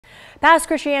Pass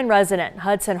Christian resident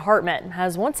Hudson Hartman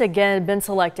has once again been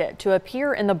selected to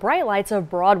appear in the bright lights of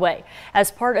Broadway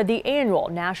as part of the annual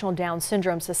National Down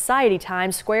Syndrome Society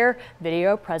Times Square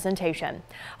video presentation.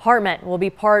 Hartman will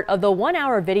be part of the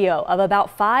 1-hour video of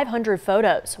about 500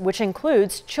 photos, which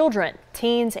includes children,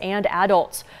 teens, and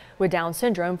adults with Down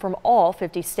syndrome from all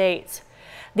 50 states.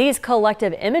 These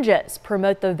collective images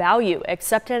promote the value,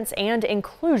 acceptance, and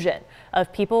inclusion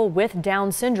of people with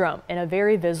Down syndrome in a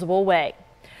very visible way.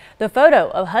 The photo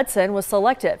of Hudson was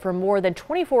selected from more than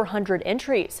 2,400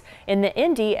 entries in the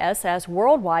NDSS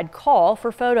worldwide call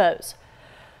for photos.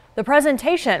 The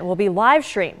presentation will be live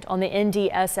streamed on the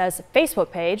NDSS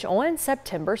Facebook page on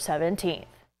September 17th.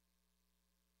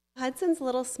 Hudson's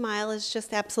little smile is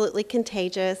just absolutely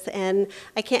contagious, and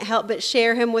I can't help but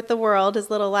share him with the world. His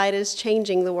little light is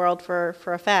changing the world for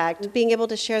a fact. Being able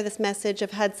to share this message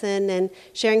of Hudson and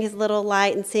sharing his little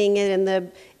light and seeing it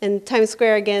in Times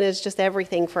Square again is just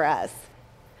everything for us.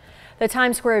 The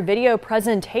Times Square video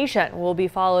presentation will be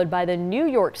followed by the New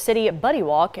York City Buddy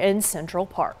Walk in Central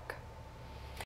Park.